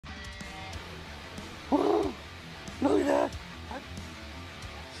Look at that.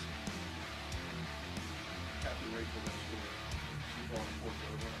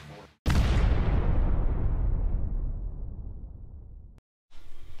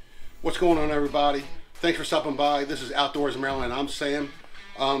 What's going on, everybody? Thanks for stopping by. This is Outdoors Maryland. I'm Sam.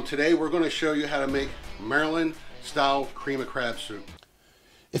 Today we're going to show you how to make Maryland style cream of crab soup.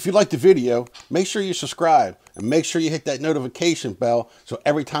 If you liked the video, make sure you subscribe and make sure you hit that notification bell so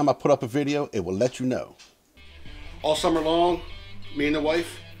every time I put up a video, it will let you know. All summer long, me and the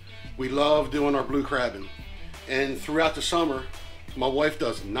wife, we love doing our blue crabbing. And throughout the summer, my wife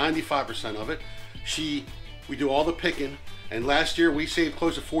does 95% of it. We do all the picking. And last year we saved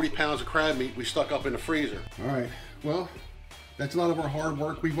close to 40 pounds of crab meat we stuck up in the freezer. All right, well, that's a lot of our hard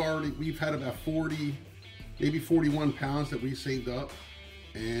work. We've had about 40, maybe 41 pounds that we saved up.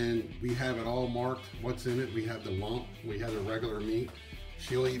 And we have it all marked, what's in it. We have the lump, we have the regular meat.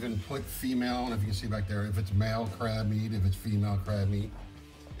 She'll even put female, and if you can see back there, if it's male crab meat, if it's female crab meat.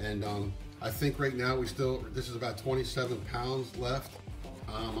 And I think right now this is about 27 pounds left.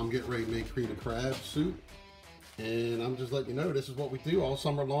 I'm getting ready to make cream of crab soup. And I'm just letting you know, this is what we do all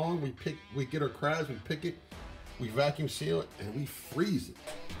summer long. We get our crabs, we pick it, we vacuum seal it, and we freeze it.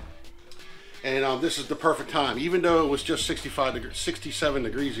 And this is the perfect time. Even though it was just 67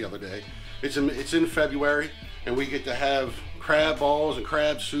 degrees the other day, it's in February, and we get to have crab balls and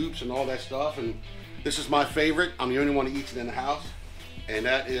crab soups and all that stuff. And this is my favorite. I'm the only one who eats it in the house, and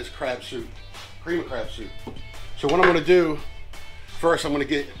that is crab soup, cream of crab soup. So what I'm gonna do, first I'm gonna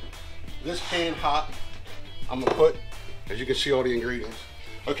get this pan hot. I'm gonna put, as you can see, all the ingredients.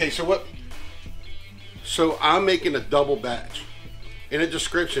 Okay, so I'm making a double batch. In the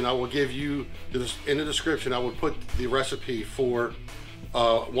description, I will give you, in the description, I will put the recipe for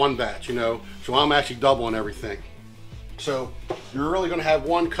one batch, you know. So I'm actually doubling everything. So you're really gonna have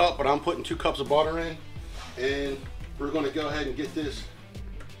 1 cup, but I'm putting 2 cups of butter in. And we're gonna go ahead and get the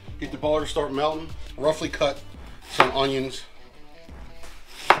butter to start melting. Roughly cut some onions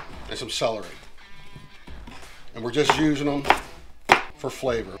and some celery. And we're just using them for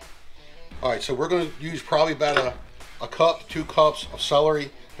flavor. All right, so we're gonna use probably about a cup, 2 cups of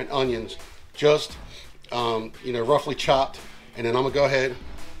celery and onions, just you know, roughly chopped. And then I'm gonna go ahead,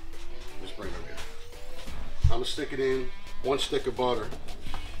 let's bring it over here. I'm gonna stick it in 1 stick of butter.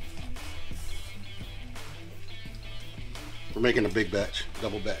 We're making a big batch,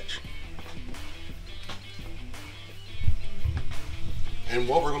 double batch. And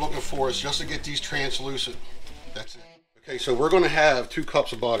what we're looking for is just to get these translucent. That's it. Okay, so we're gonna have 2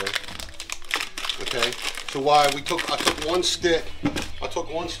 cups of butter. Okay, so I took 1 stick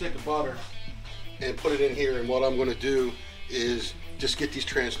of butter and put it in here, and what I'm gonna do is just get these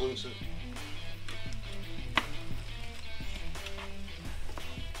translucent.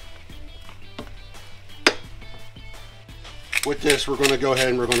 With this, we're gonna go ahead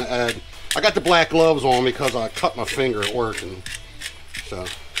and we're gonna add, I got the black gloves on because I cut my finger at work, and so.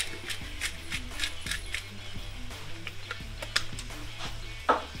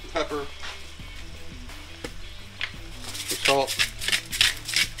 Pepper, some salt.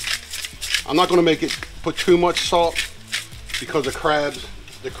 I'm not going to put too much salt because the crabs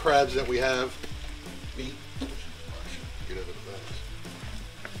that we have meat. Get over the bags.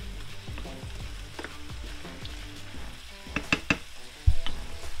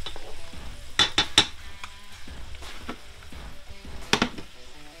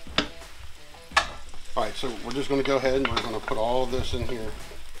 All right, so we're just going to go ahead and we're going to put all of this in here.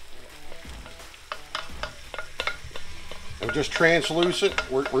 And just translucent.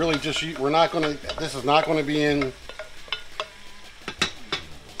 This is not going to be in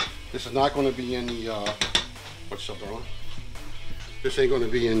the what's up, darling? This ain't going to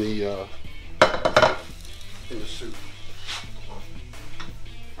be in the soup.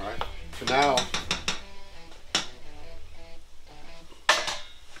 All right. So now,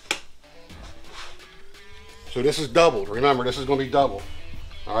 so this is doubled. Remember, this is going to be double.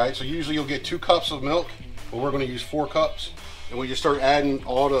 All right. So usually you'll get 2 cups of milk. But we're going to use 4 cups, and we just start adding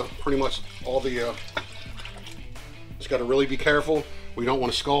pretty much all the, just got to really be careful. We don't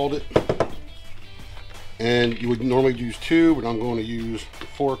want to scald it. And you would normally use 2, but I'm going to use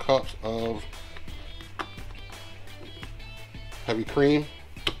 4 cups of heavy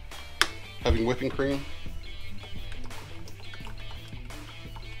whipping cream.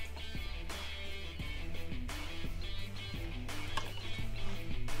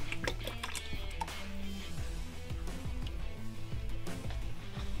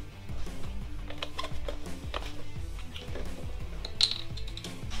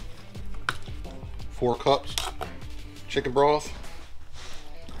 Four cups chicken broth.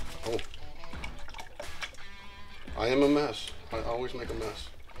 Oh, I am a mess. I always make a mess.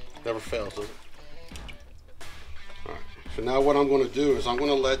 Never fails, does it? All right. So now what I'm going to do is I'm going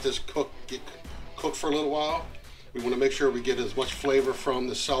to let this get cooked for a little while. We want to make sure we get as much flavor from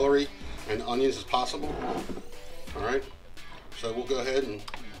the celery and onions as possible. All right. So we'll go ahead and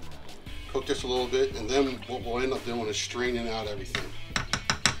cook this a little bit, and then what we'll end up doing is straining out everything.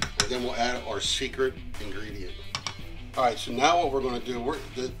 And then we'll add our secret ingredient. All right, so now what we're going to do,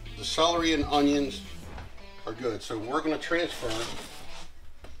 the celery and onions are good. So we're going to transfer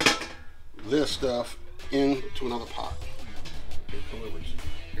this stuff into another pot. Here, come over.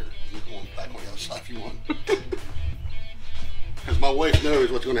 Here, you can go back on the other side if you want. Because my wife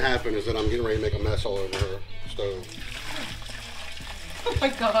knows what's going to happen is that I'm getting ready to make a mess all over her stove. Oh my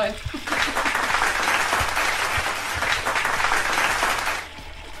God.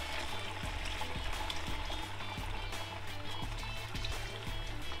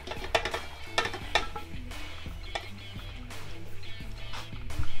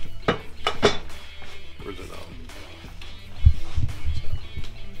 Where's it all?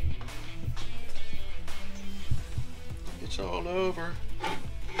 It's all over.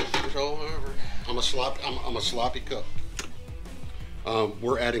 It's all over. I'm a sloppy cook.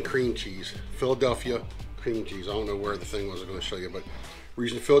 We're adding cream cheese, Philadelphia cream cheese. I don't know where the thing was I'm going to show you, but we're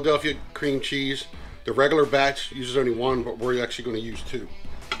using Philadelphia cream cheese. The regular batch uses only one, but we're actually going to use two.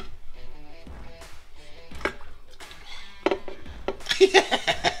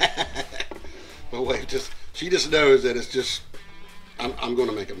 My wife she just knows that it's just, I'm going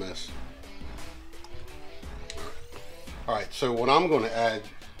to make a mess. All right, so what I'm going to add,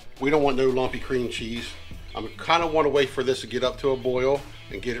 we don't want no lumpy cream cheese. I kind of want to wait for this to get up to a boil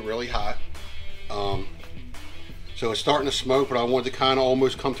and get it really hot. So it's starting to smoke, but I want it to kind of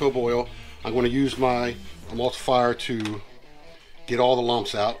almost come to a boil. I'm going to use my emulsifier to get all the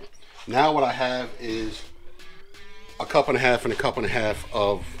lumps out. Now what I have is a cup and a half and a cup and a half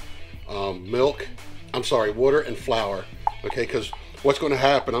of water and flour. Okay, because what's going to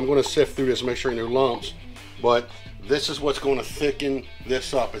happen, I'm going to sift through this and make sure there are no lumps, but this is what's going to thicken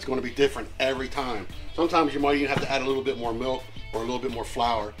this up. It's going to be different every time. Sometimes you might even have to add a little bit more milk or a little bit more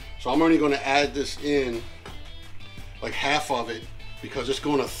flour. So I'm only going to add this in, like half of it, because it's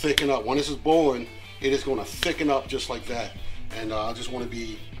going to thicken up. When this is boiling, it is going to thicken up just like that. And I just want to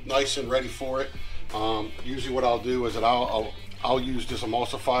be nice and ready for it. Usually what I'll do is that I'll use this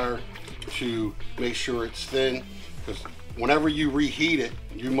emulsifier to make sure it's thin, because whenever you reheat it,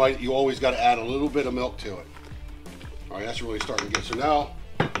 you always got to add a little bit of milk to it. All right, that's really starting to get. So now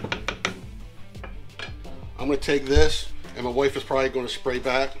I'm going to take this, and my wife is probably going to spray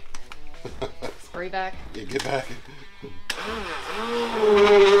back. Spray back? Yeah, get back.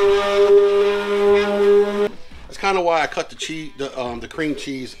 That's kind of why I cut the cream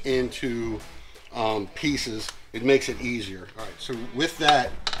cheese into pieces. It makes it easier. All right, so with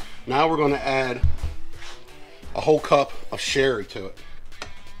that, now we're going to add a whole cup of sherry to it.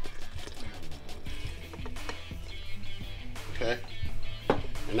 Okay,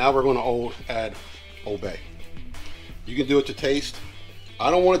 and now we're going to add Old Bay. You can do it to taste. I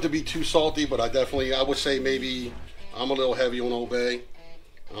don't want it to be too salty, but I would say maybe I'm a little heavy on Old Bay.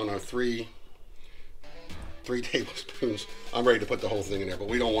 I don't know, three tablespoons. I'm ready to put the whole thing in there, but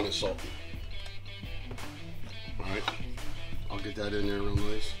we don't want it salty. All right, I'll get that in there real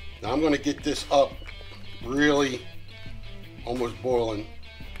nice. Now I'm going to get this up really almost boiling,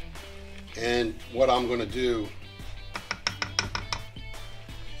 and what I'm going to do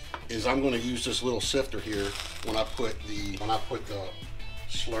is I'm going to use this little sifter here when I put the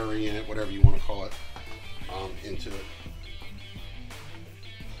slurry in it, whatever you want to call it, into it,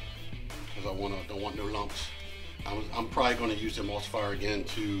 because I don't want no lumps. I'm probably going to use the emulsifier again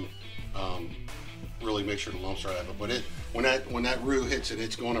to really make sure the lumps are out of it. But when that roux hits it,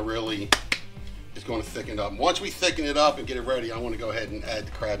 it's going to thicken it up. Once we thicken it up and get it ready, I want to go ahead and add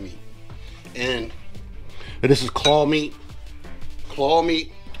the crab meat. And this is claw meat. Claw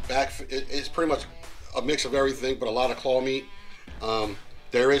meat. It's pretty much a mix of everything, but a lot of claw meat.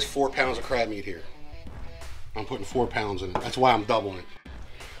 There is 4 pounds of crab meat here. I'm putting 4 pounds in it. That's why I'm doubling it.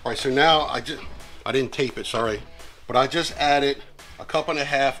 All right, so now I didn't tape it, sorry, but I just added a cup and a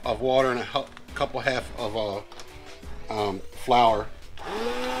half of water and a cup and a half of flour.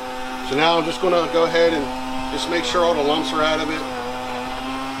 So now I'm just gonna go ahead and just make sure all the lumps are out of it.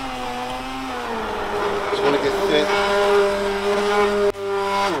 It's gonna get thick.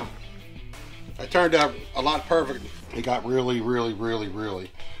 It turned out a lot perfect. It got really.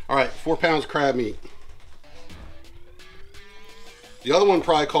 All right, 4 pounds crab meat. The other one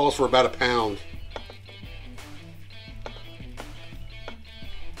probably calls for about 1 pound.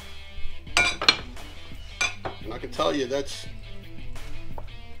 And I can tell you that's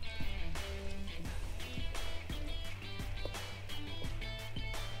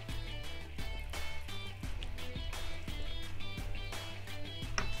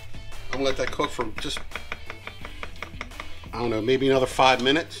I'm gonna let that cook for just, I don't know, maybe another 5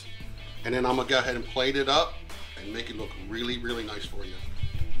 minutes, and then I'm gonna go ahead and plate it up and make it look really, really nice for you.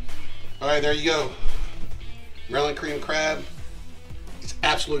 All right, there you go. Maryland cream crab. It's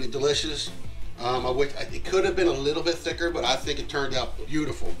absolutely delicious. It could have been a little bit thicker, but I think it turned out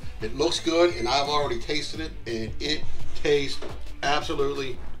beautiful. It looks good, and I've already tasted it, and it tastes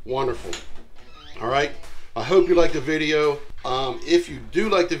absolutely wonderful. All right, I hope you liked the video. If you do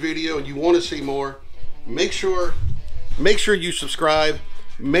like the video and you want to see more, make sure you subscribe.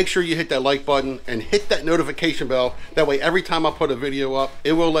 Make sure you hit that like button and hit that notification bell. That way, every time I put a video up,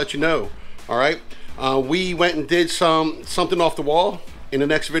 it will let you know. All right. We went and did something off the wall in the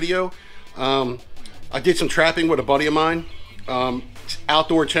next video. I did some trapping with a buddy of mine.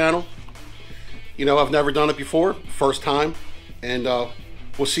 Outdoor channel. You know, I've never done it before, first time, and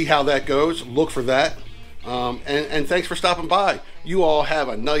we'll see how that goes. Look for that. And thanks for stopping by. You all have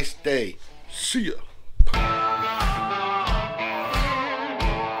a nice day. See ya.